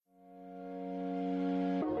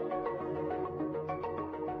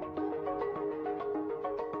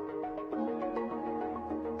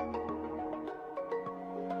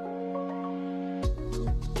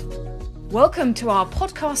Welcome to our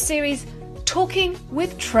podcast series, Talking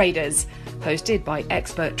with Traders, hosted by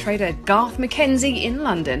expert trader Garth McKenzie in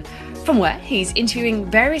London, from where he's interviewing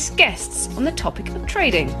various guests on the topic of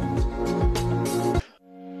trading.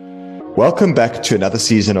 Welcome back to another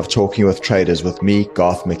season of Talking with Traders with me,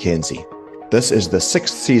 Garth McKenzie. This is the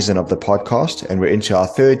 6th season of the podcast, and we're into our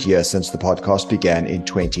 3rd year since the podcast began in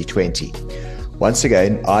 2020. Once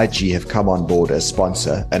again, IG have come on board as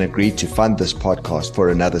sponsor and agreed to fund this podcast for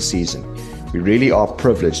another season. We really are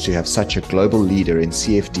privileged to have such a global leader in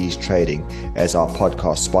CFDs trading as our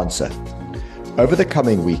podcast sponsor. Over the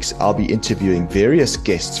coming weeks, I'll be interviewing various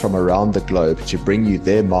guests from around the globe to bring you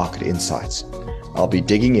their market insights. I'll be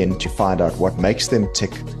digging in to find out what makes them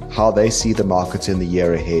tick, how they see the markets in the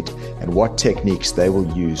year ahead, and what techniques they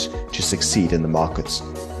will use to succeed in the markets.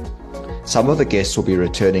 Some of the guests will be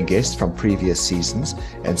returning guests from previous seasons,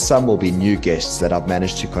 and some will be new guests that I've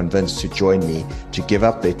managed to convince to join me to give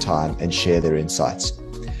up their time and share their insights.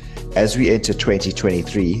 As we enter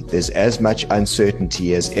 2023, there's as much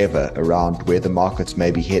uncertainty as ever around where the markets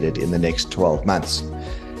may be headed in the next 12 months.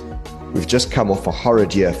 We've just come off a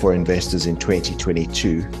horrid year for investors in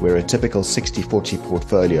 2022, where a typical 60-40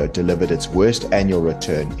 portfolio delivered its worst annual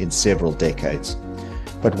return in several decades.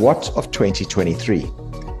 But what of 2023?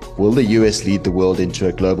 Will the US lead the world into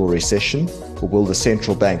a global recession, or will the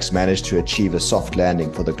central banks manage to achieve a soft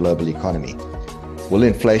landing for the global economy? Will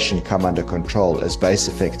inflation come under control as base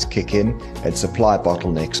effects kick in and supply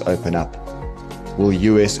bottlenecks open up? Will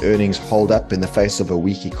US earnings hold up in the face of a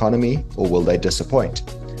weak economy, or will they disappoint?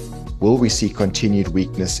 Will we see continued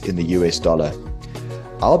weakness in the US dollar?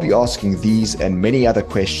 I'll be asking these and many other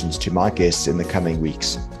questions to my guests in the coming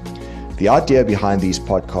weeks. The idea behind these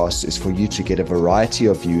podcasts is for you to get a variety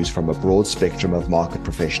of views from a broad spectrum of market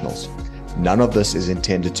professionals. None of this is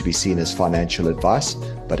intended to be seen as financial advice,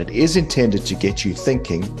 but it is intended to get you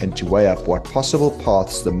thinking and to weigh up what possible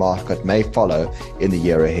paths the market may follow in the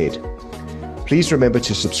year ahead. Please remember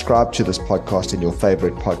to subscribe to this podcast in your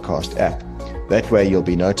favorite podcast app. That way you'll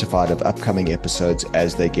be notified of upcoming episodes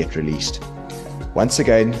as they get released. Once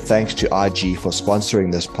again, thanks to IG for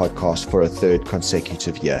sponsoring this podcast for a 3rd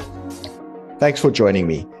consecutive year. Thanks for joining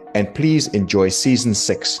me, and please enjoy Season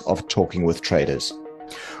 6 of Talking with Traders.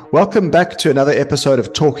 Welcome back to another episode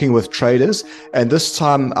of Talking with Traders, and this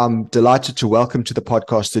time I'm delighted to welcome to the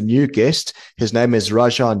podcast a new guest. His name is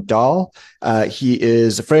Rajan Dal. He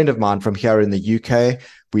is a friend of mine from here in the UK.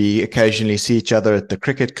 We occasionally see each other at the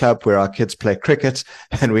cricket club where our kids play cricket,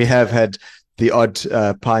 and we have had the odd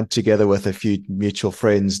pint together with a few mutual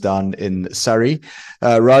friends down in Surrey.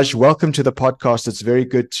 Raj, welcome to the podcast. It's very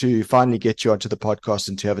good to finally get you onto the podcast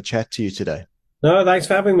and to have a chat to you today. No, thanks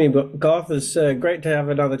for having me, but Garth, it's great to have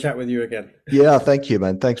another chat with you again. Yeah, thank you,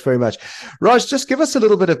 man. Thanks very much. Raj, just give us a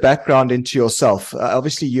little bit of background into yourself.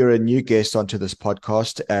 Obviously, you're a new guest onto this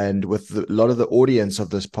podcast, and with a lot of the audience of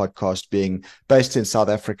this podcast being based in South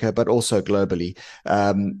Africa, but also globally,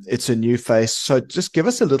 it's a new face. So just give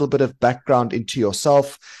us a little bit of background into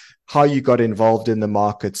yourself, how you got involved in the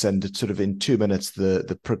markets, and sort of in 2 minutes,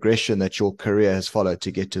 the progression that your career has followed to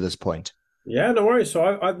get to this point. Yeah, no worries.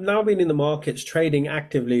 So I've now been in the markets trading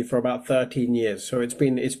actively for about 13 years. So it's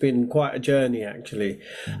been quite a journey actually.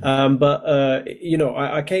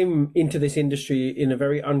 I came into this industry in a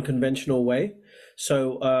very unconventional way.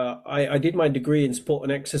 So I did my degree in sport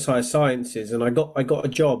and exercise sciences, and I got a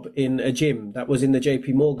job in a gym that was in the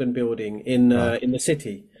JP Morgan building in the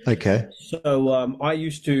city. Okay. So I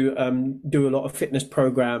used to do a lot of fitness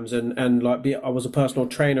programs and I was a personal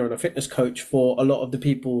trainer and a fitness coach for a lot of the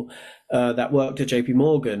people that worked at JP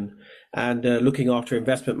Morgan, and looking after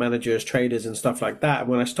investment managers, traders and stuff like that. And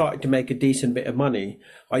when I started to make a decent bit of money,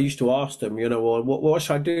 I used to ask them, well, what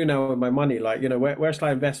should I do now with my money? Like, where should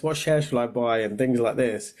I invest? What shares should I buy? And things like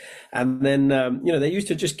this. And then, they used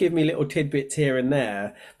to just give me little tidbits here and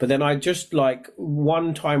there. But then I just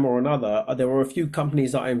one time or another, there were a few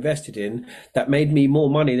companies that I invested in that made me more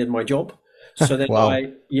money than my job. So then Wow.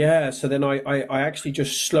 I actually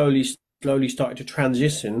just slowly started to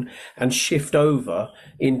transition and shift over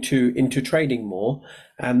into trading more.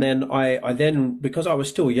 And then I because I was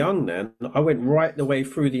still young then, I went right the way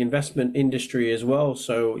through the investment industry as well.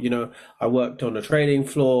 So, I worked on a trading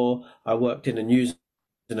floor, I worked in a news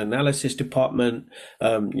and analysis department.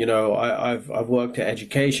 I've worked at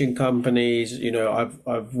education companies.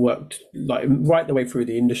 I've worked right the way through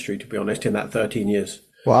the industry, to be honest, in that 13 years.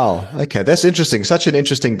 Wow. Okay. That's interesting. Such an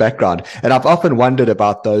interesting background. And I've often wondered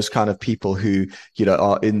about those kind of people who,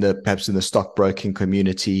 are perhaps in the stockbroking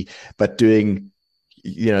community, but doing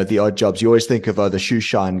the odd jobs. You always think of the shoe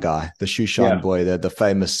shine guy, the shoe shine boy, the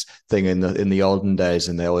famous thing in the olden days.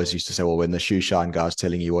 And they always used to say, well, when the shoe shine guy is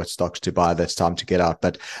telling you what stocks to buy, that's time to get out.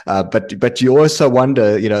 But you also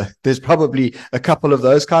wonder, there's probably a couple of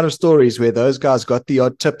those kind of stories where those guys got the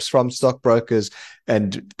odd tips from stockbrokers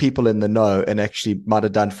and people in the know and actually might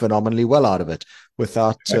have done phenomenally well out of it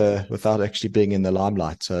without actually being in the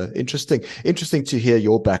limelight. So interesting to hear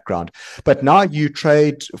your background. But now you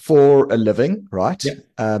trade for a living, right? Yeah.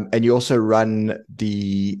 And you also run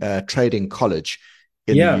the trading college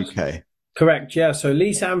in the UK. Correct. Yeah. So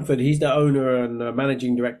Lee Sanford, he's the owner and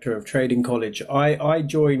managing director of Trading College. I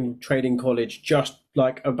joined Trading College just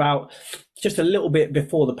a little bit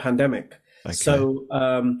before the pandemic. Okay. So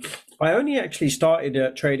I only actually started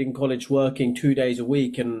at Trading College working 2 days a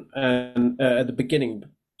week, and at the beginning,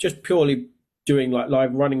 just purely doing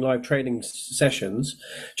running live trading sessions,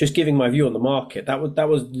 just giving my view on the market. That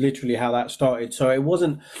was literally how that started. So there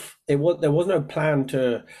was no plan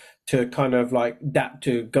to kind of that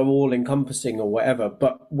to go all encompassing or whatever.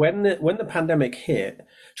 But when the pandemic hit,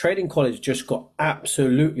 Trading College just got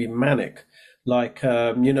absolutely manic.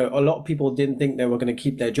 A lot of people didn't think they were going to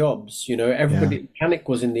keep their jobs. Panic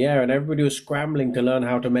was in the air and everybody was scrambling to learn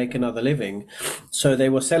how to make another living. So they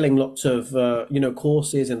were selling lots of,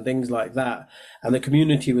 courses and things like that. And the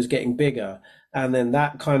community was getting bigger. And then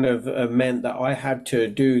that kind of meant that I had to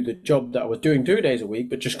do the job that I was doing 2 days a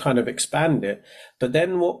week, but just kind of expand it. But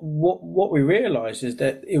then what we realized is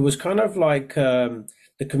that it was kind of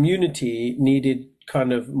the community needed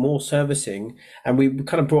kind of more servicing, and we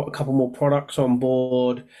kind of brought a couple more products on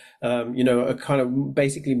board, kind of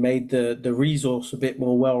basically made the resource a bit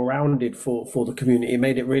more well-rounded for the community. It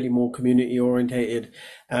made it really more community orientated,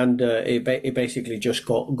 and it basically just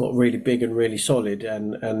got really big and really solid.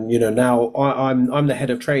 And now I'm the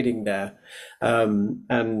head of trading there, and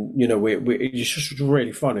it's just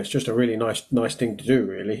really fun. It's just a really nice thing to do,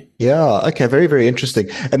 really. Yeah. Okay. Very, very interesting.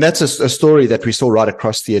 And that's a story that we saw right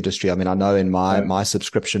across the industry. I mean, I know in my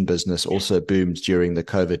subscription business also boomed during the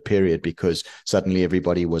COVID period because suddenly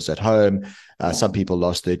everybody was at home. Some people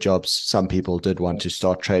lost their jobs. Some people did want to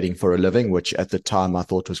start trading for a living, which at the time I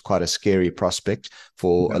thought was quite a scary prospect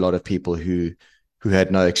for a lot of people who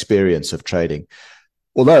had no experience of trading.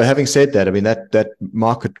 Although having said that, I mean, that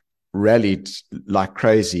market rallied like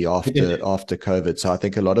crazy after COVID. So I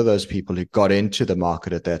think a lot of those people who got into the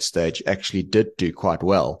market at that stage actually did do quite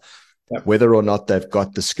well. Yep. Whether or not they've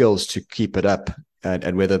got the skills to keep it up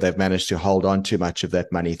and whether they've managed to hold on to much of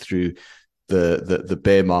that money through the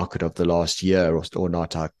bear market of the last year or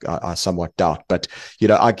not, I somewhat doubt. But,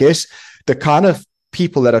 I guess the kind of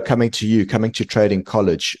people that are coming to Trading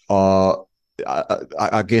College are,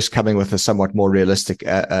 I guess, coming with a somewhat more realistic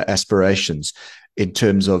aspirations in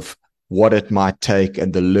terms of what it might take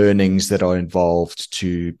and the learnings that are involved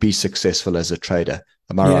to be successful as a trader.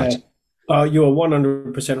 Am I right? You are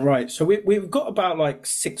 100% right. So we've got about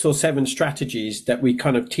 6 or 7 strategies that we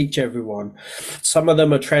kind of teach everyone. Some of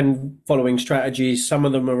them are trend following strategies. Some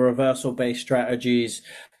of them are reversal based strategies.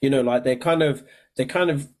 They kind of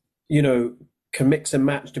can mix and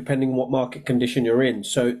match depending on what market condition you're in.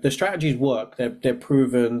 So the strategies work. They're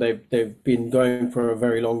proven. They've been going for a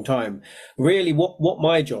very long time. Really, what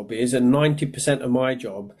my job is, and 90% of my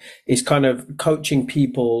job is kind of coaching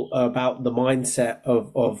people about the mindset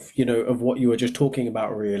of what you were just talking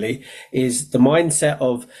about. Really, is the mindset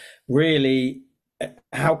of really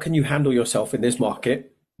how can you handle yourself in this market.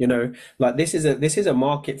 This is a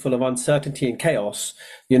market full of uncertainty and chaos.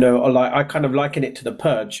 I kind of liken it to the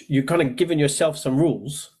purge. You've kind of given yourself some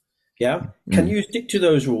rules. Yeah. Can you stick to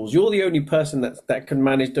those rules? You're the only person that can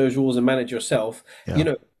manage those rules and manage yourself.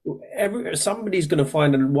 Yeah. Somebody's going to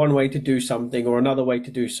find one way to do something or another way to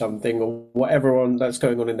do something or whatever that's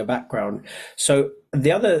going on in the background. So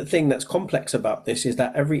the other thing that's complex about this is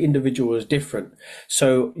that every individual is different.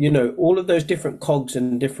 So, all of those different cogs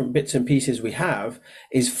and different bits and pieces we have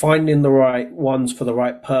is finding the right ones for the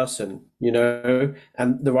right person,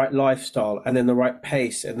 and the right lifestyle, and then the right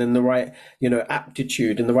pace, and then the right,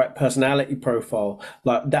 aptitude and the right personality profile.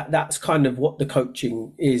 That's kind of what the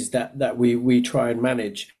coaching is that we try and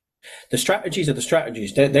manage. The strategies are the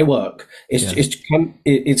strategies. They work. It's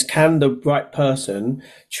can the right person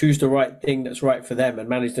choose the right thing that's right for them and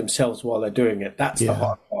manage themselves while they're doing it. That's the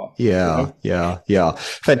hard part. Yeah.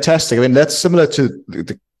 Fantastic. I mean, that's similar to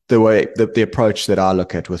the way the approach that I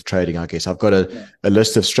look at with trading. I guess I've got a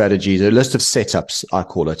list of strategies, a list of setups, I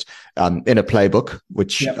call it, in a playbook,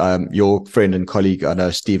 which your friend and colleague, I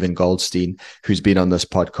know, Stephen Goldstein, who's been on this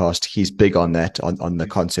podcast, he's big on that, on the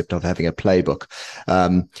concept of having a playbook.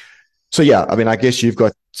 So yeah, I mean, I guess you've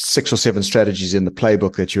got 6 or 7 strategies in the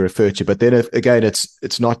playbook that you refer to, but then again,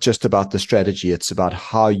 it's not just about the strategy; it's about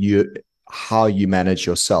how you manage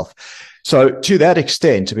yourself. So to that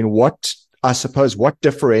extent, I mean, what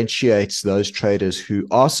differentiates those traders who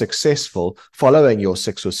are successful following your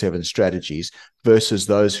 6 or 7 strategies versus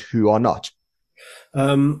those who are not?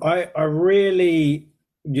 I really,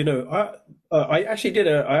 I actually did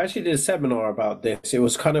a seminar about this. It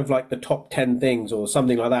was kind of like the top 10 things or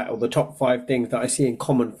something like that, or the top 5 things that I see in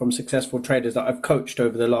common from successful traders that I've coached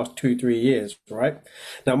over the last 2, 3 years, right?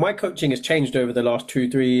 Now, my coaching has changed over the last 2,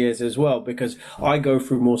 3 years as well because I go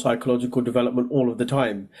through more psychological development all of the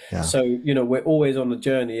time. Yeah, So, we're always on a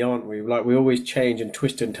journey, aren't we? Like we always change and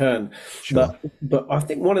twist and turn. sure. But I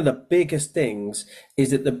think one of the biggest things is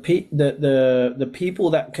that the people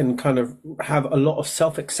that can kind of have a lot of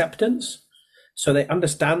self-acceptance, so they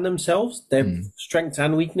understand themselves, their Mm. strengths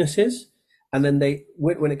and weaknesses, and then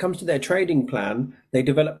when it comes to their trading plan, they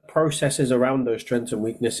develop processes around those strengths and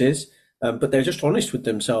weaknesses. But they're just honest with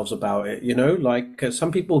themselves about it. Like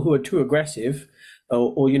some people who are too aggressive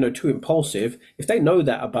or too impulsive, if they know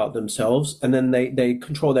that about themselves and then they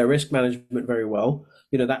control their risk management very well,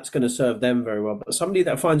 that's going to serve them very well. But somebody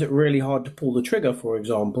that finds it really hard to pull the trigger, for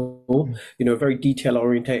example, a very detail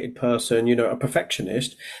orientated person, a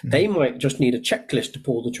perfectionist, Mm. they might just need a checklist to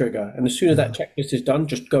pull the trigger. And as soon as that Yeah. checklist is done,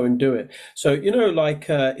 just go and do it. So, like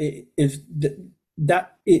it is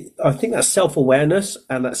I think that self-awareness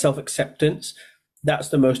and that self-acceptance, that's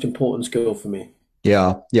the most important skill for me.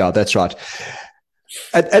 Yeah, yeah, that's right.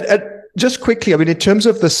 And just quickly, I mean, in terms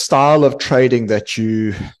of the style of trading that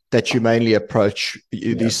you mainly approach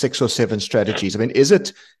Yeah. these 6 or 7 strategies, I mean, is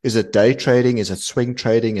it day trading? Is it swing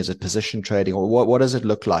trading? Is it position trading? Or what does it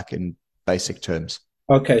look like in basic terms?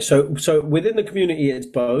 Okay, so within the community it's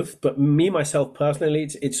both, but me myself personally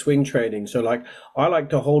it's swing trading. So like I like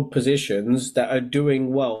to hold positions that are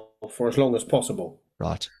doing well for as long as possible.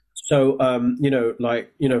 Right. So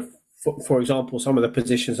for example, some of the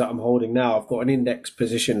positions that I'm holding now, I've got an index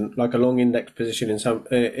position, like a long index position in some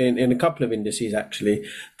in a couple of indices actually,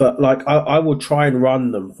 but like I will try and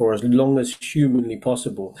run them for as long as humanly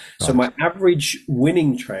possible. So Right. my average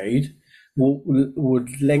winning trade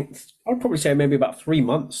would length, I'd probably say maybe about 3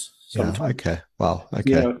 months Yeah. sometimes. Okay. Wow.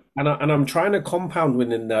 Okay. And I'm trying to compound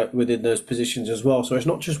within those positions as well. So it's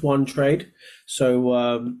not just one trade. So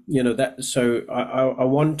that so I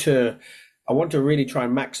want to really try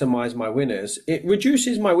and maximize my winners. It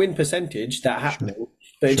reduces my win percentage, that Sure. happening,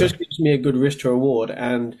 but it Sure. just gives me a good risk to reward.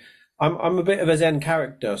 And I'm a bit of a Zen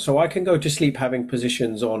character, so I can go to sleep having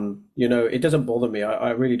positions on. It doesn't bother me. I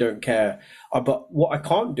really don't care. But what I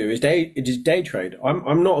can't do is day trade.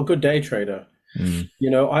 I'm not a good day trader. Mm.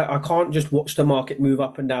 I can't just watch the market move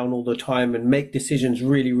up and down all the time and make decisions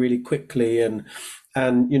really, really quickly and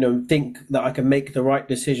think that I can make the right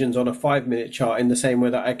decisions on a 5 minute chart in the same way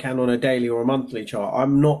that I can on a daily or a monthly chart.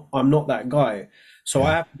 I'm not that guy. So I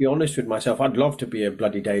Yeah. have to be honest with myself. I'd love to be a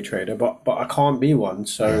bloody day trader, but I can't be one.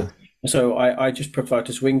 So Yeah. so I just prefer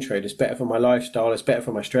to swing trade. It's better for my lifestyle, it's better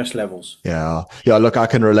for my stress levels. Yeah, yeah. Look, I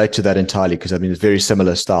can relate to that entirely because I mean it's very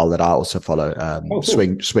similar style that I also follow. Oh, cool.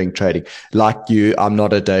 Swing trading. Like you, I'm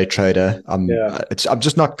not a day trader. Yeah. I'm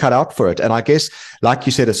just not cut out for it. And I guess, like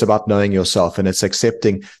you said, it's about knowing yourself and it's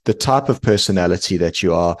accepting the type of personality that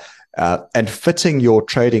you are, and fitting your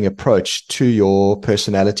trading approach to your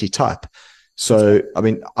personality type. So, I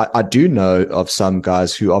mean, I do know of some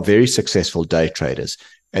guys who are very successful day traders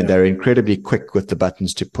and Yeah. they're incredibly quick with the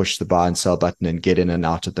buttons to push the buy and sell button and get in and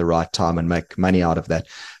out at the right time and make money out of that.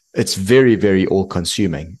 It's very, very all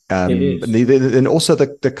consuming. It is. And also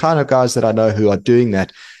the kind of guys that I know who are doing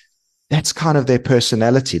that, that's kind of their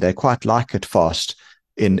personality. They quite like it fast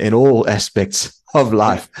in all aspects of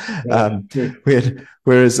life. Yeah. True.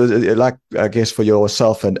 Whereas, like I guess for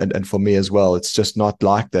yourself and for me as well, it's just not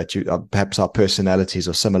like that. Perhaps our personalities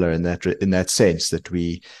are similar in that sense that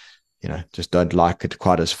we, just don't like it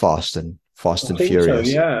quite as fast I and think so,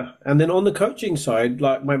 furious. yeah. And then on the coaching side,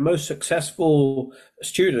 like my most successful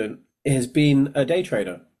student has been a day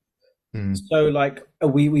trader. Mm. So like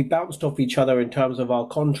we bounced off each other in terms of our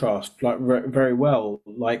contrast, like very well.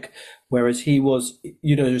 Like whereas he was,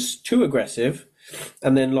 just too aggressive,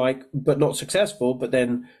 and then like but not successful. But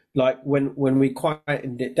then like when we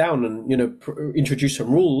quietened it down and introduced some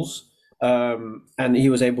rules, and he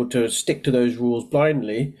was able to stick to those rules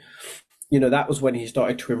blindly, that was when he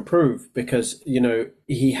started to improve because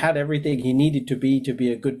he had everything he needed to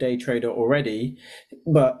be a good day trader already,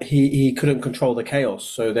 but he couldn't control the chaos.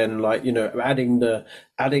 So then, like, adding the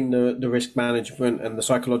risk management and the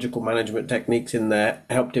psychological management techniques in there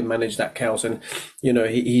helped him manage that chaos. And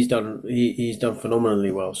he's done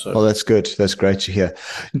phenomenally well. So well, that's good. That's great to hear.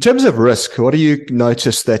 In terms of risk, what do you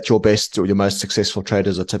notice that your best or your most successful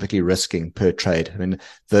traders are typically risking per trade? I mean,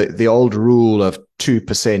 the old rule of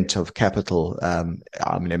 2% of capital, I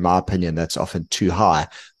mean, in my opinion, that's often too high.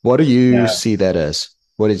 What do you see that as?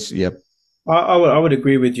 What is, yeah. I would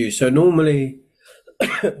agree with you. So normally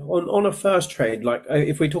on a first trade, like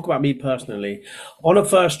if we talk about me personally, on a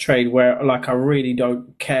first trade where like I really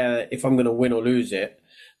don't care if I'm going to win or lose it,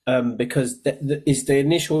 because it's the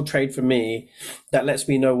initial trade for me that lets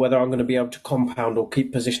me know whether I'm going to be able to compound or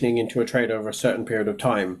keep positioning into a trade over a certain period of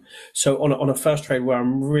time. So on a first trade where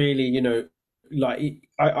I'm really, like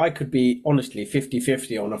I could be honestly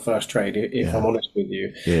 50-50 on a first trade if I'm honest with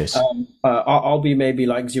you. Yes. I'll be maybe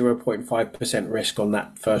like 0.5% risk on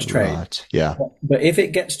that first trade. Right. Yeah. But if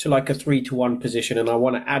it gets to like a 3-to-1 position and I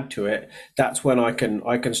want to add to it, that's when I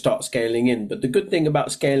can start scaling in. But the good thing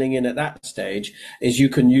about scaling in at that stage is you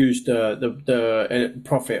can use the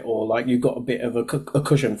profit, or like you've got a bit of a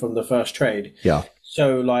cushion from the first trade. Yeah.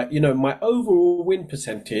 So like, my overall win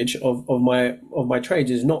percentage of my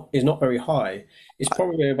trades is not very high. It's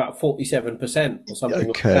probably about 47% or something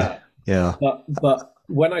like that. Yeah. But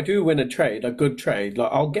when I do win a good trade,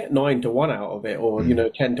 like I'll get 9-to-1 out of it, or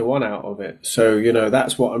 10-to-1 out of it. So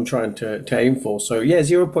that's what I'm trying to aim for. So yeah,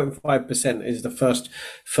 0.5% is the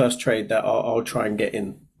first trade that I'll try and get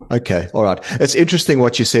in. Okay. All right. It's interesting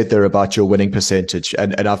what you said there about your winning percentage.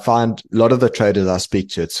 And I find a lot of the traders I speak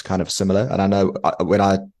to, it's kind of similar. And I know when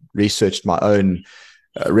I researched my own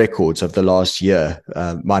records of the last year,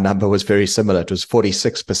 my number was very similar. It was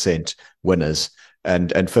 46% winners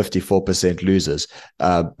and 54% losers.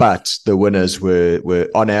 But the winners were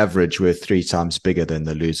on average were 3 times bigger than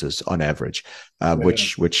the losers on average,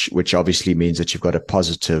 which obviously means that you've got a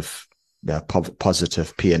positive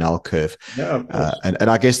P&L curve. Yeah, and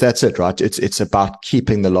I guess that's it, right? It's about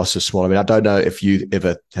keeping the losses small. I mean, I don't know if you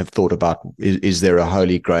ever have thought about, is there a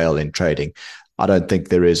holy grail in trading? I don't think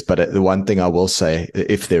there is, but the one thing I will say,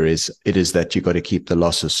 if there is, it is that you've got to keep the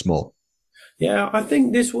losses small. Yeah, I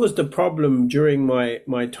think this was the problem during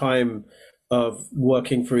my time of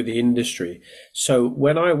working through the industry. So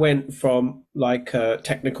when I went from like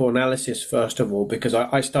technical analysis, first of all, because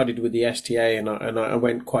I studied with the STA and I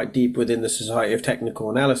went quite deep within the Society of Technical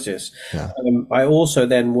Analysis. Yeah. I also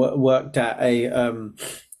then worked at a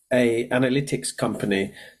analytics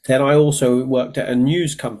company. Then I also worked at a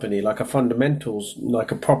news company, like a fundamentals,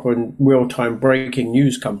 like a proper real-time breaking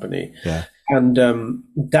news company. Yeah. And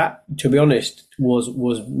that, to be honest,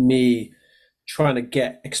 was me trying to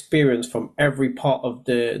get experience from every part of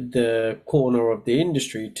the corner of the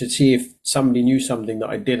industry to see if somebody knew something that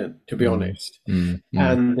I didn't, to be honest.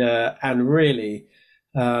 And really,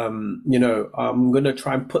 I'm going to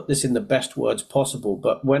try and put this in the best words possible.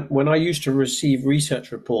 But when I used to receive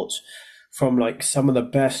research reports from like some of the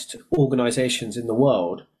best organizations in the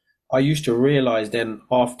world, I used to realize then,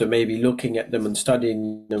 after maybe looking at them and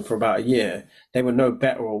studying them for about a year, they were no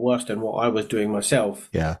better or worse than what I was doing myself.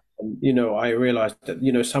 Yeah. I realized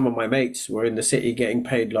that, some of my mates were in the city getting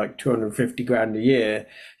paid like 250 grand a year,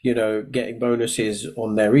 getting bonuses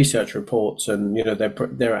on their research reports and, their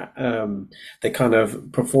kind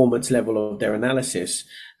of performance level of their analysis.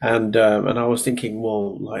 And I was thinking,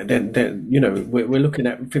 well, like then, we're looking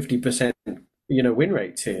at 50%, win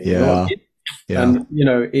rates here. Yeah. Yeah. And,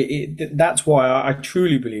 that's why I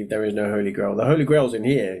truly believe there is no holy grail. The holy grail's in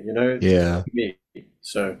here, Yeah.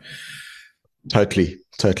 So. Totally.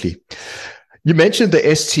 You mentioned the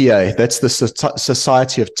STA. That's the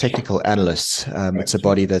Society of Technical Analysts. It's a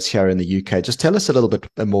body that's here in the UK. Just tell us a little bit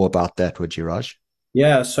more about that, would you, Raj?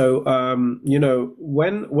 Yeah. So,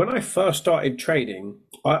 when I first started trading,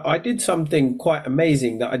 I did something quite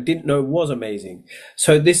amazing that I didn't know was amazing.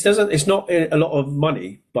 So it's not a lot of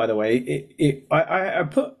money, by the way. I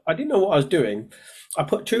didn't know what I was doing. I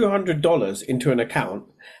put $200 into an account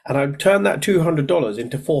and I turned that $200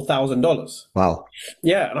 into $4,000. Wow.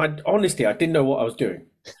 Yeah. And I didn't know what I was doing.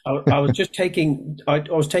 I was just taking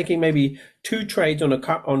maybe 2 trades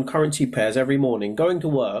on currency pairs every morning, going to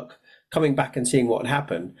work, coming back and seeing what had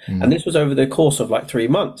happened. And this was over the course of like 3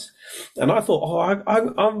 months. And I thought,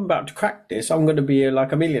 I'm about to crack this. I'm going to be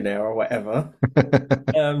like a millionaire or whatever.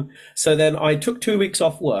 So then I took 2 weeks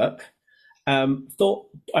off work Thought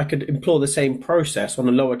I could employ the same process on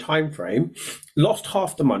a lower time frame, lost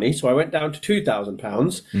half the money, so I went down to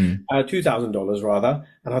 £2,000, Mm. $2,000 rather,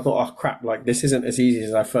 and I thought, oh crap, like this isn't as easy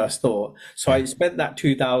as I first thought. So Yeah. I spent that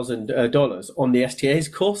 $2,000 on the STA's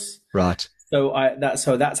course. Right.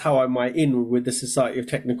 So that's how I'm in with the Society of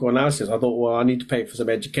Technical Analysis. I thought, well, I need to pay for some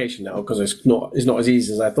education now because it's not as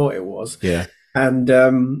easy as I thought it was. Yeah. And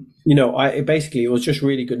it was just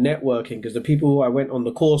really good networking because the people who I went on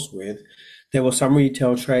the course with, there were some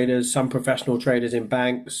retail traders, some professional traders in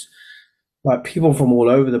banks, like people from all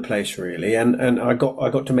over the place really. And I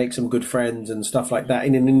got to make some good friends and stuff like that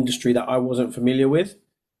in an industry that I wasn't familiar with.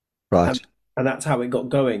 Right. And that's how it got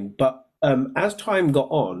going. But as time got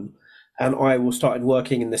on and started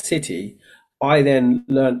working in the city, I then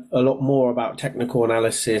learned a lot more about technical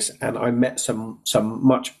analysis, and I met some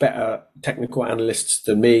much better technical analysts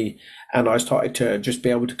than me, and I started to just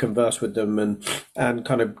be able to converse with them and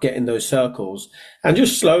kind of get in those circles. And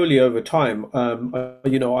just slowly over time,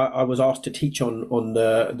 I was asked to teach on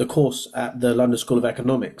the course at the London School of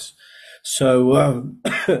Economics. So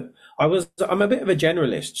I'm a bit of a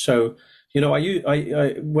generalist. So I used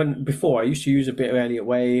to use a bit of Elliott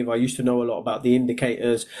Wave. I used to know a lot about the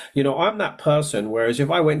indicators. I'm that person. Whereas if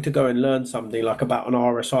I went to go and learn something like about an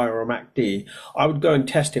RSI or a MACD, I would go and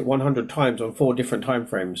test it 100 times on 4 different time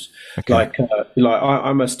frames. Okay.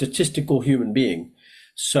 I'm a statistical human being,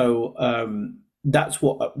 so that's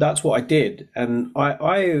what I did. And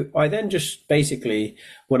I then just basically,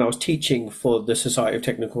 when I was teaching for the Society of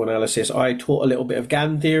Technical Analysis, I taught a little bit of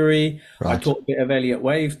GAN theory. I Right. taught a bit of Elliott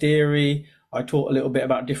Wave theory. I taught a little bit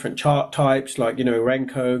about different chart types, like,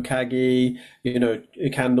 Renko, Kagi,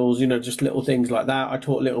 candles, just little things like that. I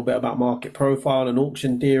taught a little bit about market profile and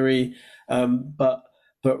auction theory. But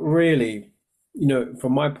really,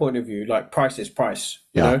 from my point of view, like price is price,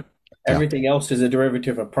 Yeah. Yeah. everything else is a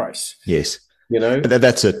derivative of price, Yes. you know?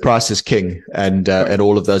 That's it. Price is king, and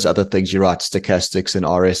all of those other things you're right, stochastics and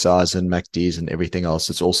RSIs and MACDs and everything else.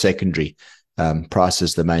 It's all secondary. Price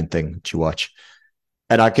is the main thing that you watch,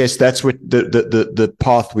 and I guess that's what the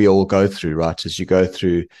path we all go through, right? As you go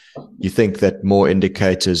through, you think that more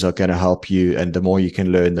indicators are going to help you, and the more you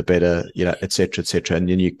can learn, the better, et cetera, et cetera. And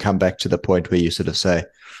then you come back to the point where you sort of say,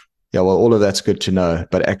 yeah, well, all of that's good to know,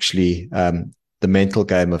 but actually, the mental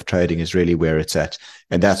game of trading is really where it's at.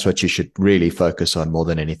 And that's what you should really focus on more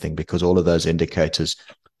than anything, because all of those indicators,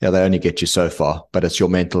 they only get you so far, but it's your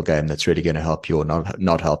mental game that's really going to help you or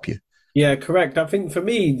not help you. Yeah, correct. I think for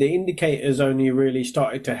me, the indicators only really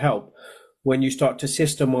started to help when you start to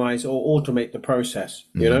systemize or automate the process,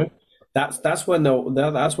 Mm. That's when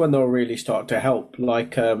they'll really start to help.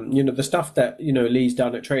 Like the stuff that Lee's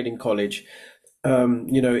done at Trading College,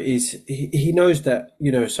 is he knows that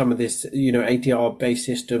some of this ATR based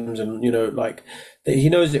systems and like he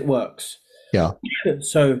knows it works. Yeah.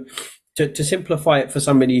 So to simplify it for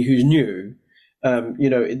somebody who's new,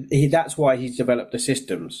 that's why he's developed the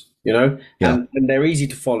systems, Yeah. and they're easy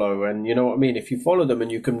to follow, and you know what I mean. If you follow them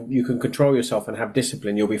and you can control yourself and have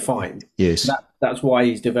discipline, you'll be fine. Yes. That's why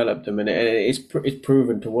he's developed them, and it's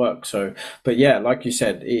proven to work. So, but yeah, like you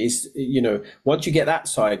said, it is once you get that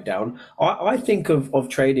side down, I think of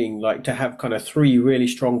trading like to have kind of 3 really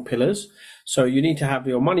strong pillars. So you need to have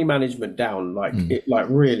your money management down, like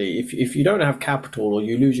really. If you don't have capital, or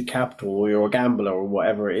you lose your capital, or you're a gambler, or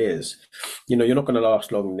whatever it is, you're not going to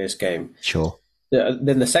last long in this game. Sure.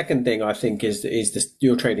 Then the second thing I think is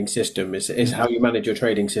your trading system is how you manage your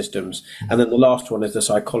trading systems, and then the last one is the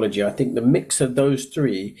psychology. I think the mix of those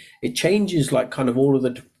 3, it changes like kind of all of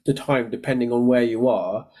the time depending on where you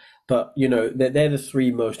are. But they're the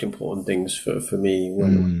 3 most important things for me.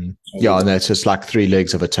 Yeah, and it's just like 3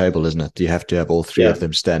 legs of a table, isn't it? You have to have all 3 of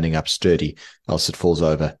them standing up sturdy, else it falls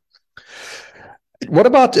over. What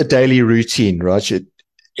about a daily routine, Raj?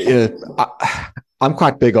 I'm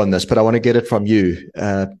quite big on this, but I want to get it from you.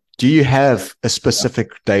 Do you have a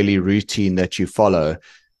specific daily routine that you follow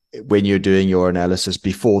when you're doing your analysis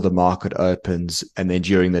before the market opens, and then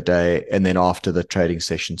during the day, and then after the trading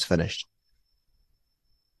session's finished?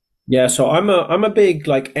 Yeah, so I'm a big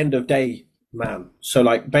like end of day man. So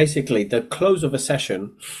like basically the close of a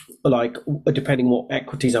session, like depending what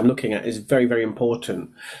equities I'm looking at, is very, very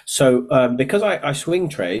important. So because I swing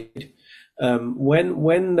trade,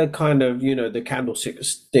 when the kind of the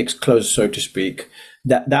candlesticks close, so to speak,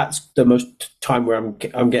 that's the most time where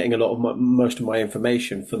I'm getting a lot of most of my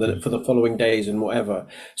information for the following days and whatever.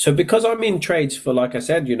 So because I'm in trades for, like I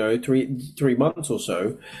said, 3 months or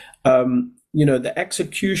so, the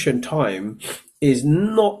execution time is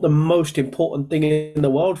not the most important thing in the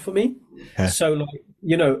world for me. Yeah. So like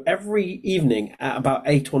every evening at about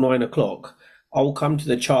 8 or 9 o'clock, I will come to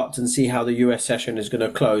the charts and see how the US session is going to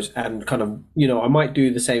close, and kind of, I might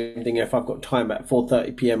do the same thing if I've got time at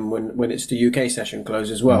 4:30 p.m. when it's the UK session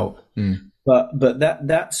close as well. But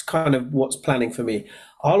that's kind of what's planning for me.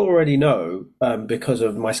 I'll already know, because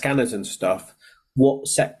of my scanners and stuff, what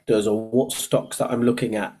sectors or what stocks that I'm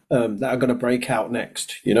looking at, that are going to break out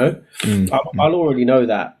next. I'll already know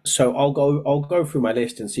that, so I'll go through my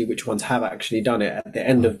list and see which ones have actually done it at the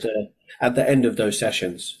end of those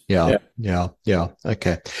sessions. Yeah.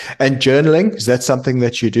 Okay. And journaling, is that something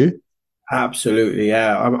that you do? Absolutely,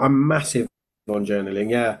 yeah. I'm massive on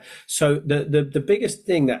journaling, yeah. So the biggest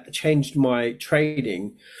thing that changed my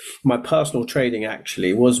trading, my personal trading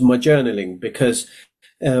actually, was my journaling, because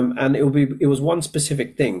and it was one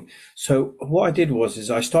specific thing. So what I did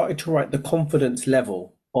was I started to write the confidence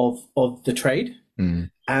level of the trade.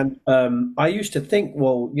 And I used to think,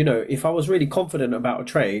 well, if I was really confident about a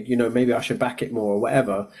trade, maybe I should back it more or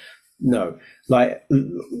whatever. No, like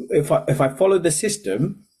if I followed the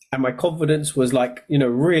system and my confidence was like,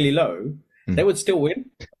 really low, they would still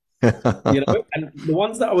win. And the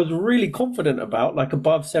ones that I was really confident about, like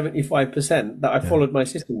above 75%, that I followed my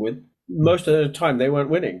system with, most of the time they weren't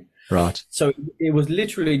winning. Right. So it was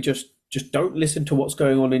literally just don't listen to what's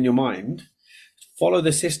going on in your mind. Follow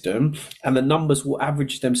the system, and the numbers will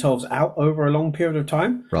average themselves out over a long period of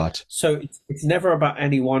time. Right. So it's never about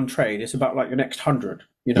any one trade. It's about like your next 100.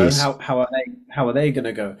 Yes. How are they going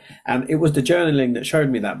to go? And it was the journaling that showed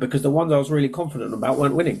me that, because the ones I was really confident about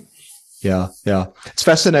weren't winning. Yeah. It's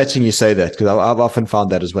fascinating you say that, because I've often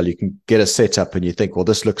found that as well. You can get a setup and you think, well,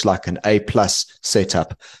 this looks like an A+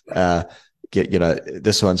 setup.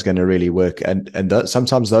 This one's going to really work. And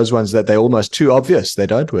sometimes those ones that they're almost too obvious, they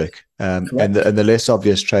don't work. And the less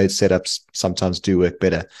obvious trade setups sometimes do work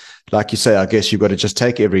better. Like you say, I guess you've got to just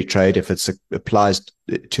take every trade. If it applies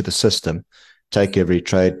to the system, take every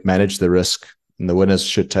trade, manage the risk, and the winners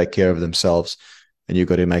should take care of themselves. And you've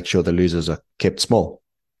got to make sure the losers are kept small.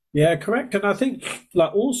 Yeah, correct. And I think,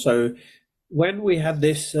 like, also when we had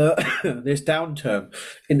this this downturn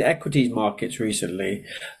in the equities markets recently,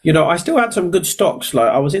 I still had some good stocks.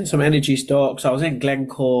 Like, I was in some energy stocks, I was in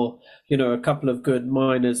Glencore, a couple of good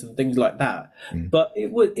miners and things like that. But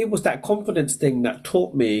it was that confidence thing that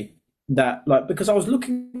taught me that, like, because I was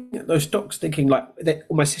looking at those stocks thinking, like,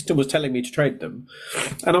 my system was telling me to trade them,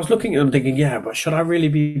 and I was looking at them thinking, yeah, but should I really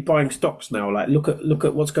be buying stocks now? Like, look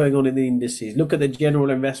at what's going on in the indices, look at the general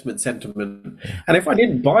investment sentiment. And if I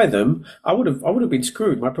didn't buy them, I would have been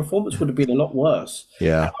screwed. My performance would have been a lot worse.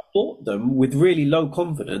 Yeah. And I bought them with really low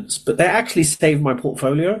confidence, but they actually saved my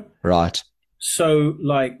portfolio. Right. So,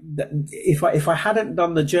 like, if I hadn't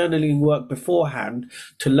done the journaling work beforehand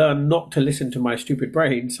to learn not to listen to my stupid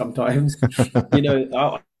brain sometimes,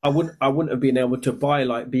 I wouldn't have been able to buy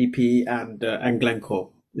like BP and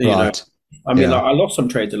Glencore. Right. I lost some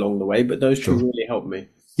trades along the way, but those two really helped me.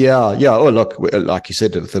 Yeah. Oh, look, like you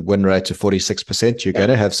said, with the win rate of 46%, you're going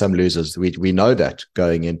to have some losers. We know that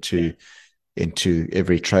going into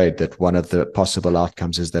every trade, that one of the possible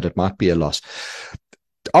outcomes is that it might be a loss.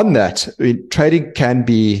 On that, trading can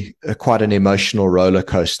be quite an emotional roller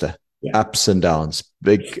coaster, ups and downs.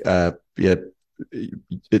 I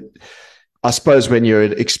suppose when you're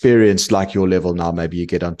experienced like your level now, maybe you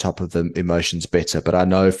get on top of the emotions better. But I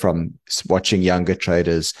know from watching younger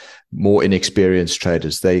traders, more inexperienced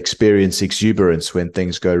traders, they experience exuberance when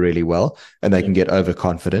things go really well, and they can get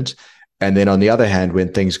overconfident. And then on the other hand,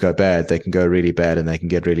 when things go bad, they can go really bad, and they can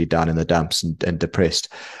get really down in the dumps and depressed.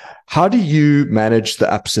 How do you manage the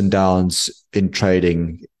ups and downs in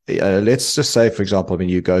trading? Let's just say, for example,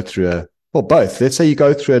 you go through both. Let's say you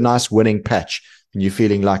go through a nice winning patch and you're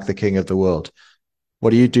feeling like the king of the world.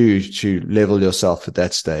 What do you do to level yourself at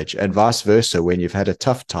that stage? And vice versa, when you've had a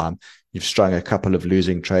tough time, you've strung a couple of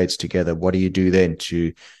losing trades together, what do you do then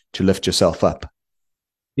to lift yourself up?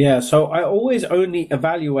 Yeah, so I always only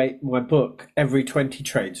evaluate my book every 20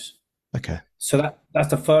 trades. Okay. So that's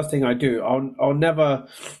the first thing I do. I'll never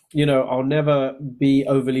be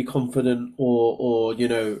overly confident or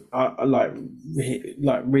like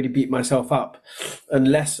really beat myself up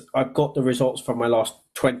unless I've got the results from my last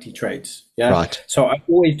 20 trades. Yeah. Right. So I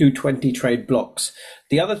always do 20 trade blocks.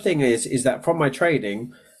 The other thing is that from my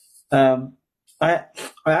trading, I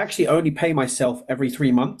actually only pay myself every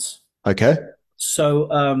 3 months. Okay. So,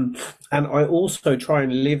 and I also try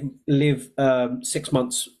and live 6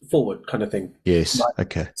 months forward, kind of thing. Yes.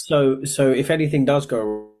 Okay. So if anything does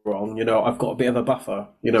go wrong, I've got a bit of a buffer,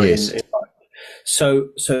 Yes. in life. So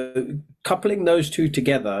coupling those two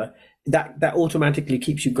together, that automatically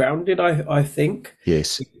keeps you grounded, I think.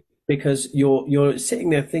 Yes. Because you're sitting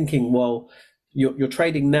there thinking, well, you're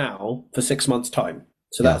trading now for 6 months' time.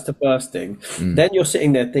 So Yeah. that's the first thing. Then you're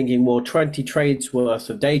sitting there thinking, well, 20 trades worth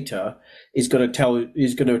of data is going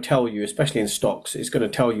to tell you, especially in stocks, it's going to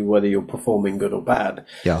tell you whether you're performing good or bad.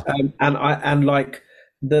 Yeah. And like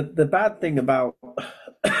the bad thing about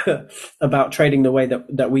about trading the way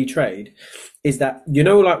that we trade is that,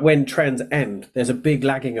 like when trends end, there's a big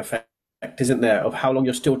lagging effect, isn't there, of how long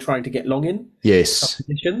you're still trying to get long in some Yes.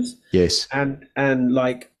 positions. Yes. And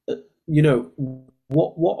like,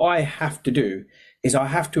 what I have to do is I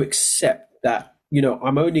have to accept that,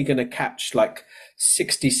 I'm only going to catch like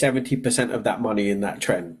 60-70% of that money in that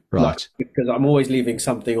trend. Right. Like, because I'm always leaving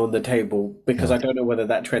something on the table because Yeah. I don't know whether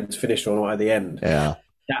that trend's finished or not at the end. Yeah.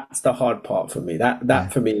 That's the hard part for me. That Yeah.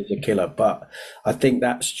 for me is a killer. But I think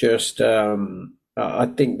that's just part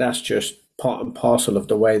and parcel of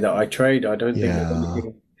the way that I trade. I don't think there's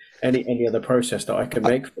Yeah. any other process that I can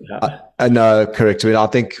make for that. I know, correct. I mean, I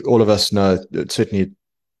think all of us know, certainly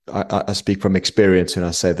I speak from experience and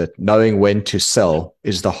I say that knowing when to sell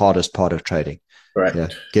is the hardest part of trading. Correct. Yeah.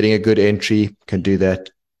 Getting a good entry can do that.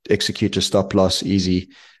 Execute a stop loss, easy.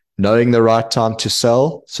 Knowing the right time to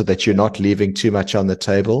sell so that you're not leaving too much on the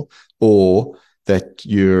table, or that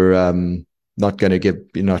you're not going to give,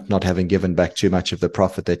 not having given back too much of the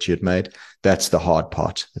profit that you'd made. That's the hard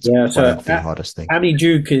part. It's one of the hardest things. Annie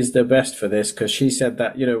Duke is the best for this, because she said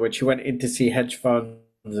that, when she went in to see hedge funds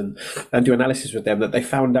and do analysis with them, that they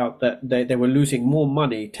found out that they were losing more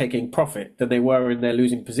money taking profit than they were in their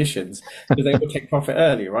losing positions, because they would take profit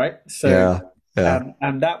early, right? So Yeah.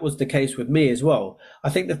 and that was the case with me as well. I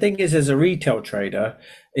think the thing is, as a retail trader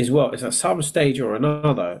as well, is at some stage or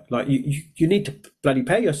another, like you need to bloody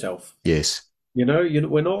pay yourself. Yes.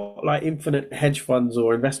 We're not like infinite hedge funds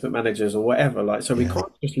or investment managers or whatever. Like, so we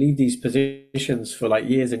can't just leave these positions for like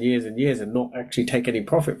years and years and years and not actually take any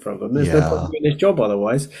profit from them. There's no point in this job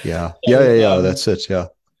otherwise. Yeah. So, Yeah. That's it. Yeah.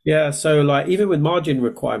 Yeah, so like even with margin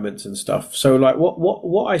requirements and stuff. So like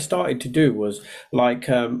what I started to do was like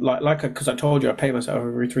because I told you I pay myself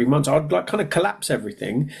every 3 months. I'd like kind of collapse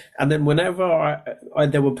everything, and then whenever I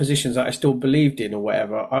there were positions that I still believed in or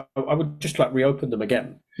whatever, I would just like reopen them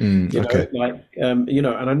again. Okay. And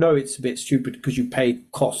I know it's a bit stupid because you pay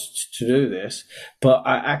costs to do this, but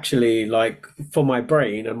I actually, like, for my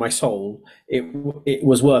brain and my soul, it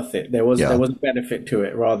was worth it. There was a benefit to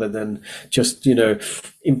it rather than just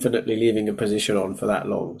infinitely leaving a position on for that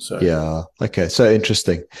long. So yeah, okay, so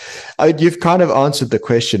interesting. You've kind of answered the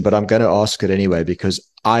question, but I'm going to ask it anyway because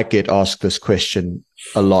I get asked this question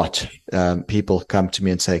a lot. People come to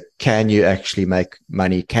me and say, "Can you actually make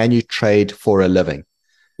money? Can you trade for a living?"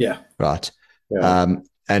 Yeah. Right. Yeah.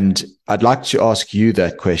 And I'd like to ask you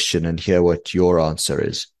that question and hear what your answer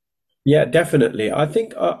is. Yeah, definitely. I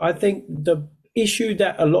think the issue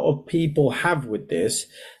that a lot of people have with this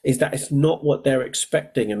is that it's not what they're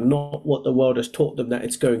expecting and not what the world has taught them that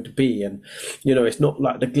it's going to be. And it's not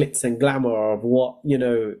like the glitz and glamour of what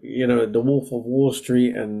the Wolf of Wall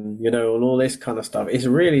Street and and all this kind of stuff. It's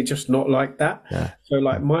really just not like that. Yeah. So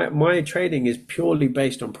like my trading is purely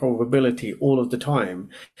based on probability all of the time,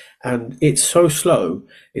 and it's so slow,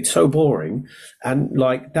 it's so boring, and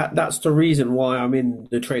like that's the reason why I'm in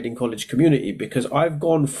the trading college community, because I've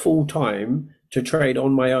gone full time to trade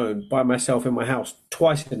on my own by myself in my house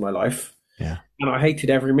twice in my life. Yeah. And I hated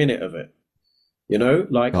every minute of it.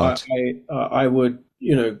 Like right. I would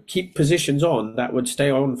keep positions on that would stay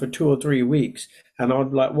on for 2 or 3 weeks, and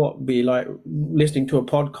I'd be like listening to a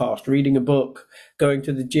podcast, reading a book, going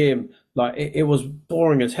to the gym. Like it was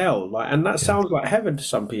boring as hell. Like, and that sounds like heaven to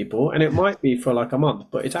some people, and it might be for like a month,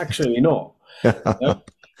 but it's actually not. It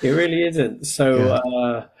really isn't. So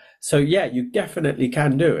yeah, you definitely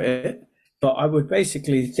can do it. But I would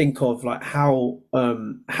basically think of like how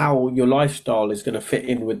your lifestyle is going to fit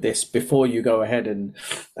in with this before you go ahead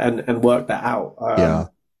and work that out.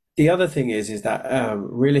 The other thing is that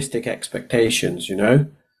realistic expectations.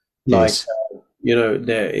 Yes.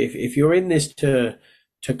 If you're in this to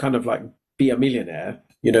kind of like be a millionaire,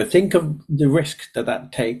 think of the risk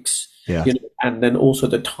that takes. Yeah. And then also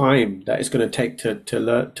the time that it's going to take to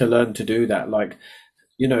learn to do that. Like,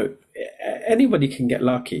 anybody can get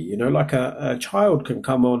lucky, like a child can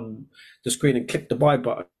come on the screen and click the buy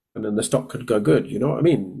button and the stock could go good. You know what I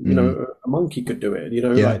mean? A monkey could do it,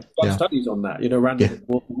 like studies on that, random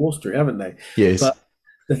Wall Street, haven't they? Yes. But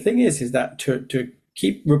the thing is that to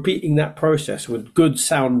keep repeating that process with good,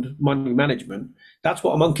 sound money management, that's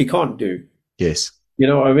what a monkey can't do. Yes. You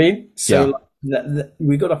know what I mean? So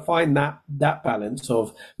we got to find that balance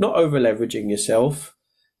of not over leveraging yourself,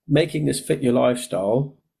 making this fit your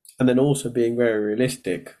lifestyle, and then also being very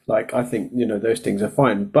realistic. Like, I think those things are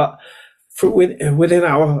fine, but within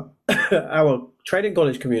our trading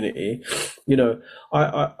college community, you know,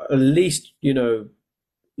 I at least, you know,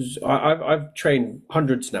 I've trained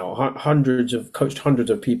hundreds now, coached hundreds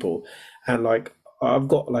of people, and like I've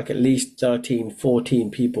got like at least 13,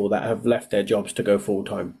 14 people that have left their jobs to go full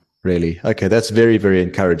time. Really? Okay, that's very, very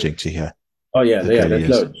encouraging to hear. Oh yeah, It yeah. really There's is.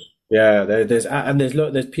 loads. Yeah,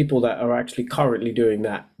 there's people that are actually currently doing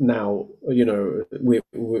that now. You know,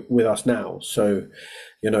 with us now. So,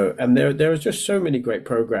 you know, and there is just so many great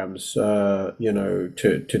programs. You know,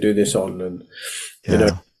 to do this on, and you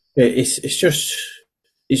know, Yeah. it's just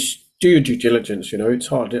it's do your due diligence. You know, it's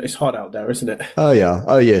hard. It's hard out there, isn't it? Oh, yeah.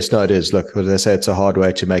 Oh, yes. No, it is. Look, what they say, it's a hard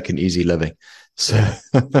way to make an easy living. So,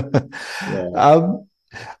 Yeah. um,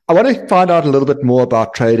 I want to find out a little bit more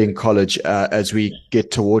about Trading College as we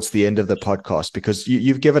get towards the end of the podcast, because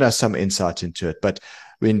you've given us some insight into it. But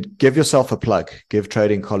I mean, give yourself a plug, give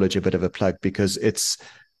Trading College a bit of a plug, because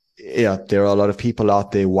there are a lot of people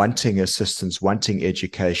out there wanting assistance, wanting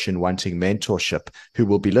education, wanting mentorship, who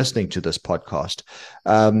will be listening to this podcast.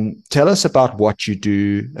 Tell us about what you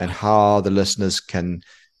do and how the listeners can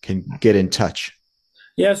get in touch.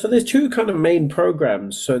 Yeah, so there's two kind of main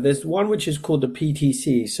programs. So there's one which is called the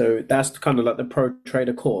PTC. So that's kind of like the Pro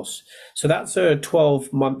Trader course. So that's a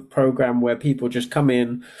 12-month program where people just come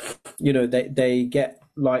in, you know, they get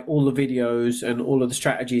like all the videos and all of the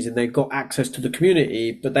strategies, and they've got access to the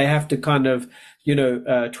community, but they have to kind of, you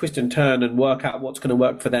know, twist and turn and work out what's going to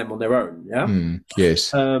work for them on their own. Yeah.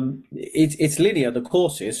 Yes. It's linear, the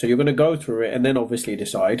courses, so you're going to go through it and then obviously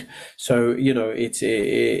decide. So, you know, it's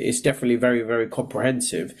definitely very, very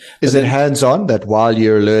comprehensive. Is it hands-on, that while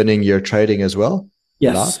you're learning, you're trading as well?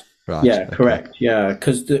 Yes. Live? Right. Yeah, Okay. correct. Yeah,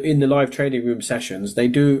 because in the live trading room sessions, they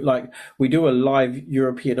do like we do a live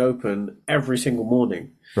European Open every single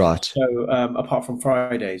morning. Right. So apart from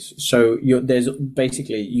Fridays, so there's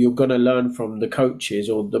basically you're going to learn from the coaches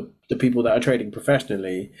or the people that are trading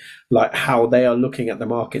professionally, like how they are looking at the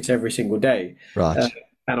markets every single day. Right.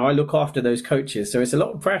 And I look after those coaches, so it's a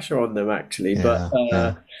lot of pressure on them actually.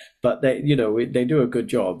 Yeah. But they, you know, they do a good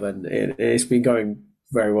job, and it's been going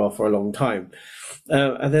very well for a long time.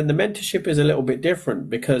 And then the mentorship is a little bit different,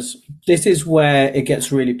 because this is where it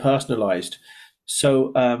gets really personalized.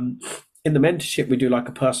 So in the mentorship, we do like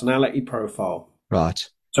a personality profile. Right.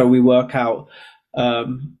 So we work out,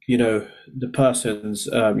 you know, the person's,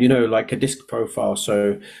 you know, like a disc profile.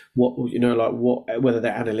 So what, you know, like whether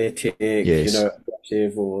they're analytic, Yes. you know,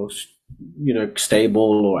 aggressive or, you know,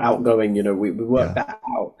 stable or outgoing, you know, we work that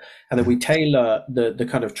out, and then we tailor the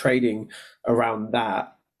kind of trading around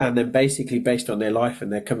that. And then basically based on their life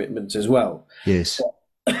and their commitments as well. Yes.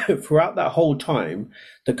 Throughout that whole time,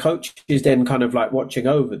 the coach is then kind of like watching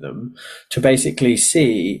over them to basically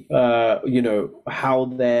see, you know, how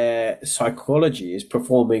their psychology is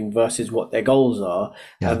performing versus what their goals are,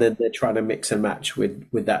 and then they're trying to mix and match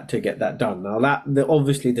with that to get that done. Now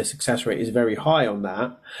obviously the success rate is very high on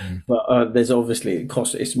that, but there's obviously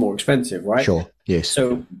it's more expensive, right? Sure. Yes.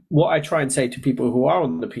 So what I try and say to people who are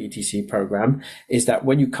on the PTC program is that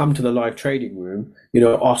when you come to the live trading room, you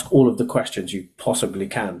know, ask all of the questions you possibly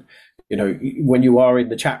can. You know, when you are in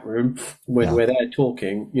the chat room, when we're there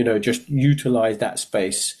talking, you know, just utilize that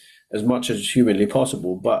space as much as humanly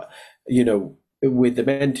possible. But, you know, with the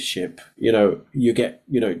mentorship, you know, you get,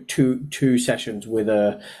 you know, two sessions with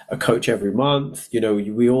a coach every month. You know,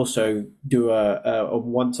 we also do a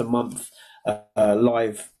once a month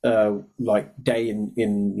live like day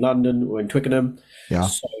in London or in Twickenham. Yeah.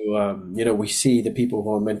 So you know, we see the people who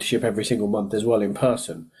are on mentorship every single month as well in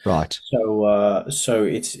person. Right. So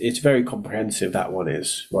it's very comprehensive, that one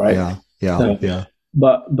is, right? Yeah.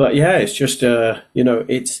 But yeah, it's just you know,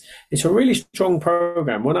 it's a really strong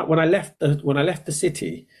program. When I left the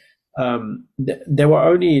city, there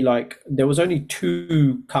was only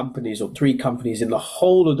 2 companies or 3 companies in the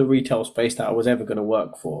whole of the retail space that I was ever going to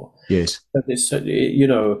work for. Yes. But this, you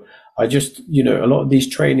know, I just, you know, a lot of these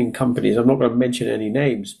training companies, I'm not going to mention any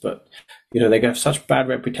names, but, you know, they have such bad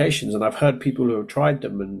reputations, and I've heard people who have tried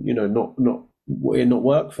them and, you know, not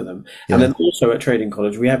work for them. And then also at Trading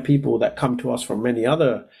College, we have people that come to us from many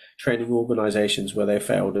other training organizations where they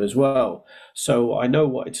failed as well. So I know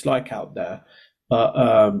what it's like out there. But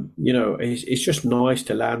you know, it's just nice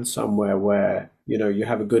to land somewhere where, you know, you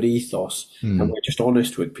have a good ethos, and we're just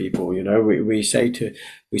honest with people. You know, we say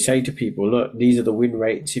to people, look, these are the win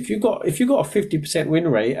rates. If you got a 50% win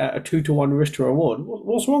rate at a 2-to-1 risk to reward,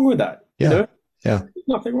 what's wrong with that? You know, there's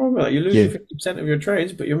nothing wrong with that. You're losing 50% of your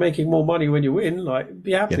trades, but you're making more money when you win. Like,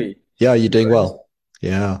 be happy. Yeah, you're doing well.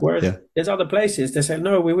 Yeah. Whereas there's other places they say,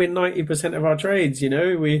 no, we win 90% of our trades. You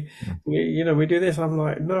know, we you know, we do this. I'm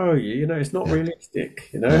like, no, you know, it's not realistic.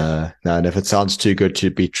 You know. No, and if it sounds too good to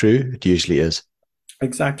be true, it usually is.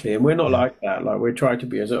 exactly. And we're not Yeah. like that. Like we try to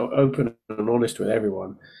be as open and honest with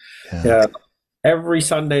everyone. Yeah. Yeah. Every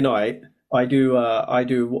Sunday night,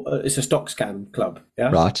 it's a stock scan club.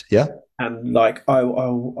 Yeah. Right. Yeah. And like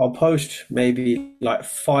I'll post maybe like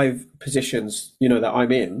 5 positions, that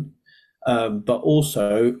I'm in, but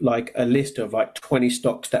also like a list of like 20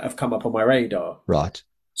 stocks that have come up on my radar. Right.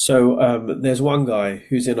 So there's one guy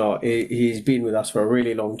who's he's been with us for a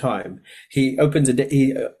really long time. He opens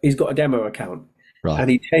he's got a demo account, Right. and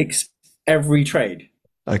he takes every trade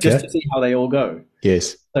just Okay. to see how they all go.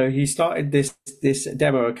 Yes. So he started this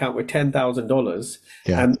demo account with $10,000,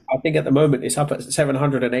 Yeah. and I think at the moment it's up at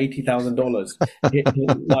 $780,000.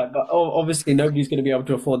 Like, but obviously nobody's going to be able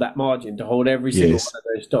to afford that margin to hold every single one Yes. of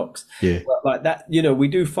those stocks. Yeah. But like that, we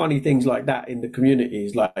do funny things like that in the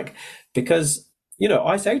communities, like because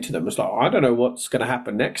I say to them, it's like I don't know what's going to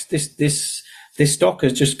happen next. This stock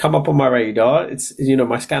has just come up on my radar. It's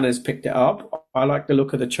my scanner's picked it up. I like the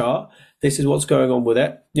look of the chart. This is what's going on with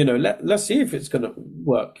it. Let's see if it's going to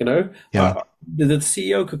work. Yeah. The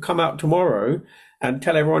CEO could come out tomorrow and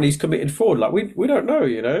tell everyone he's committed fraud. Like we don't know.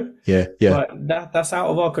 Yeah. Yeah. Like that's out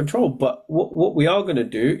of our control. But what we are going to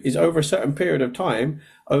do is over a certain period of time,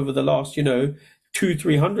 over the last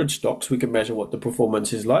 200-300 stocks, we can measure what the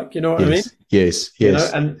performance is like. You know what I mean? Yes.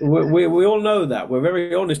 Yes. And we all know that. We're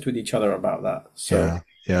very honest with each other about that. So Yeah.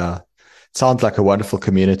 Yeah. Sounds like a wonderful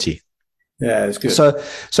community. yeah, it's good.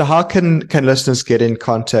 So how can listeners get in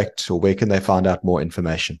contact, or where can they find out more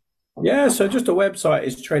information? Yeah, so just a website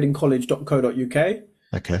is tradingcollege.co.uk.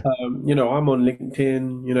 Okay. I'm on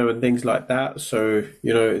LinkedIn, and things like that. So,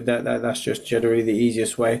 that's just generally the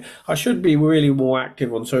easiest way. I should be really more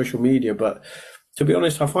active on social media, but to be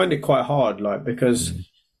honest, I find it quite hard, like, because,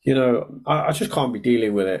 I just can't be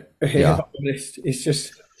dealing with it. Yeah. If I'm honest, it's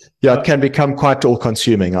just, Yeah, it can become quite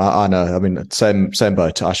all-consuming. I know. I mean, same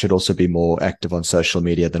boat. I should also be more active on social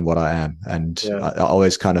media than what I am, and yeah, I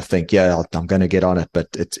always kind of think, yeah, I'm going to get on it,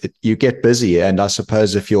 but you get busy, and I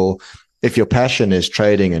suppose if your passion is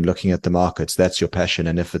trading and looking at the markets, that's your passion.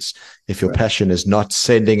 And if your right. passion is not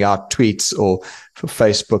sending out tweets or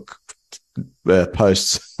Facebook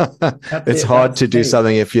posts, it's hard to do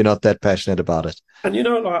something if you're not that passionate about it. And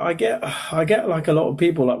like I get like a lot of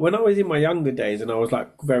people, like when I was in my younger days and I was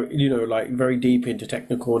like very like very deep into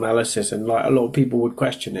technical analysis, and like a lot of people would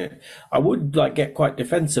question it, I would like get quite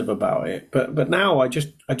defensive about it. But now I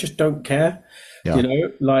just don't care. Yeah.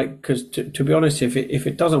 Like, because to be honest, if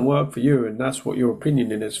it doesn't work for you and that's what your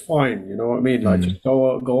opinion is, fine. You know what I mean? Like, just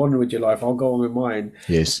go on with your life. I'll go on with mine.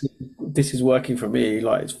 Yes. This is working for me.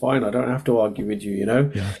 Like, it's fine. I don't have to argue with you.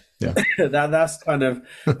 Yeah. Yeah. That's kind of,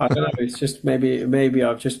 I don't know. It's just maybe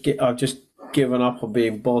I've just given up on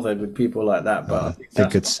being bothered with people like that. But I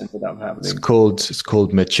think it's happening. It's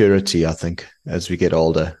called maturity. I think as we get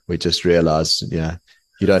older, we just realize,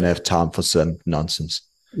 you don't have time for some nonsense.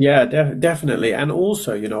 Yeah, definitely. And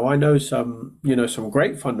also, I know some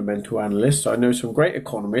great fundamental analysts. I know some great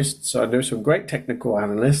economists. I know some great technical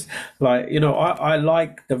analysts. Like, I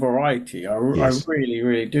like the variety. I really,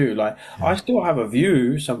 really do. Like, I still have a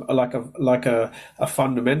view, a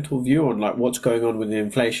fundamental view on like what's going on with the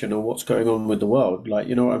inflation or what's going on with the world. Like,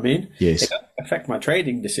 you know what I mean? Yes. It doesn't affect my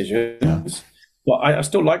trading decisions, but I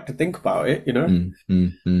still like to think about it,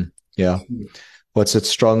 Yeah. What's it?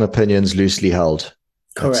 Strong opinions loosely held.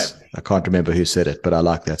 Correct. I can't remember who said it, but I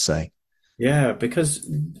like that saying. Yeah, because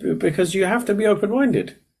you have to be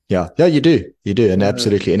open-minded. Yeah, you do, and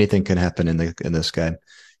absolutely anything can happen in this game.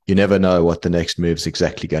 You never know what the next move's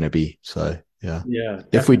exactly going to be. So yeah.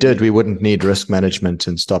 If we did, we wouldn't need risk management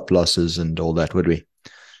and stop losses and all that, would we?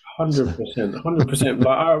 100%.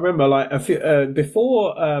 Like I remember, like a few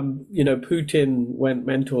before, Putin went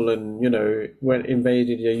mental and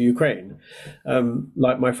invaded Ukraine.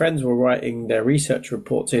 Like my friends were writing their research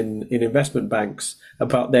reports in investment banks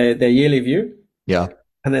about their yearly view. Yeah.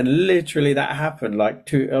 And then literally that happened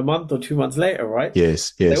like a month or 2 months later, right?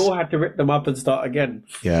 Yes. They all had to rip them up and start again.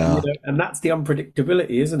 Yeah. And that's the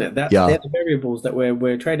unpredictability, isn't it? They're the variables that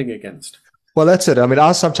we're trading against. Well, that's it. I mean,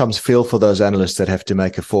 I sometimes feel for those analysts that have to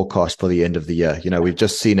make a forecast for the end of the year. We've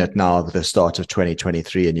just seen it now at the start of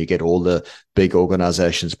 2023, and you get all the big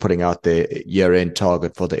organizations putting out their year-end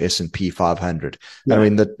target for the S&P 500. Yeah. I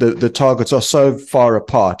mean, the targets are so far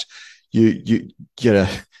apart. You could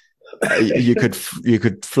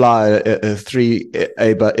fly three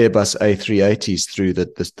Airbus A380s through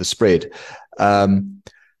the spread, and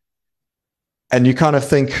you kind of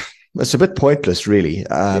think it's a bit pointless, really.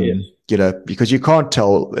 Because you can't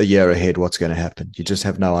tell a year ahead what's going to happen. You just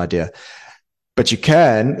have no idea. But you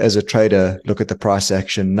can, as a trader, look at the price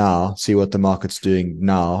action now, see what the market's doing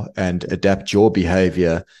now, and adapt your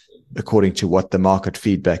behavior according to what the market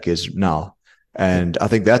feedback is now. And I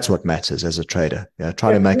think that's what matters as a trader.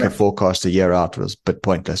 Trying to make a forecast a year out was a bit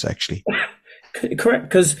pointless, actually. Correct,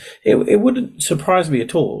 because it wouldn't surprise me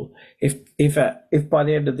at all if by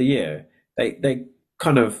the end of the year they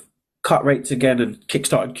kind of cut rates again and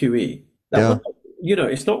kickstarted QE.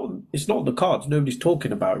 It's not on the cards. Nobody's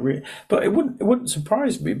talking about it, really. But it wouldn't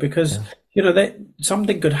surprise me because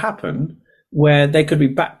something could happen where they could be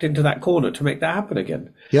backed into that corner to make that happen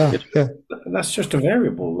again. Yeah. That's just a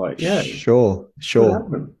variable. Sure.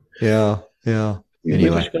 Yeah. We're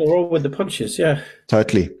just going to roll with the punches. Yeah.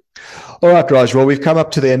 Totally. All right, Raj. Well, we've come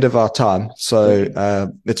up to the end of our time.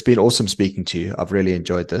 So it's been awesome speaking to you. I've really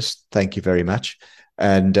enjoyed this. Thank you very much.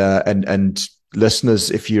 And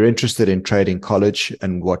listeners, if you're interested in Trading College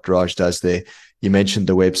and what Raj does there, you mentioned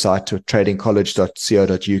the website to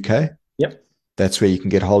tradingcollege.co.uk. Yep. That's where you can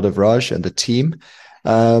get hold of Raj and the team.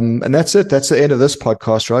 And that's it. That's the end of this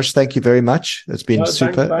podcast, Raj. Thank you very much. It's been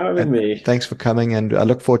super. Thanks for having me. Thanks for coming. And I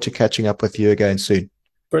look forward to catching up with you again soon.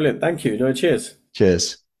 Brilliant. Thank you. Cheers.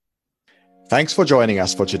 Cheers. Thanks for joining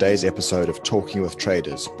us for today's episode of Talking with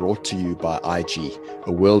Traders, brought to you by IG,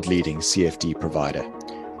 a world-leading CFD provider.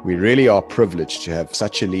 We really are privileged to have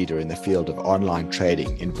such a leader in the field of online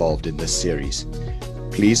trading involved in this series.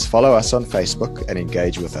 Please follow us on Facebook and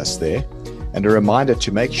engage with us there. And a reminder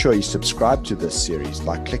to make sure you subscribe to this series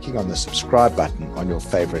by clicking on the subscribe button on your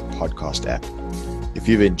favorite podcast app. If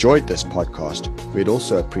you've enjoyed this podcast, we'd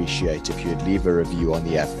also appreciate if you'd leave a review on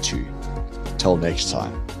the app too. Till next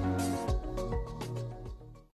time.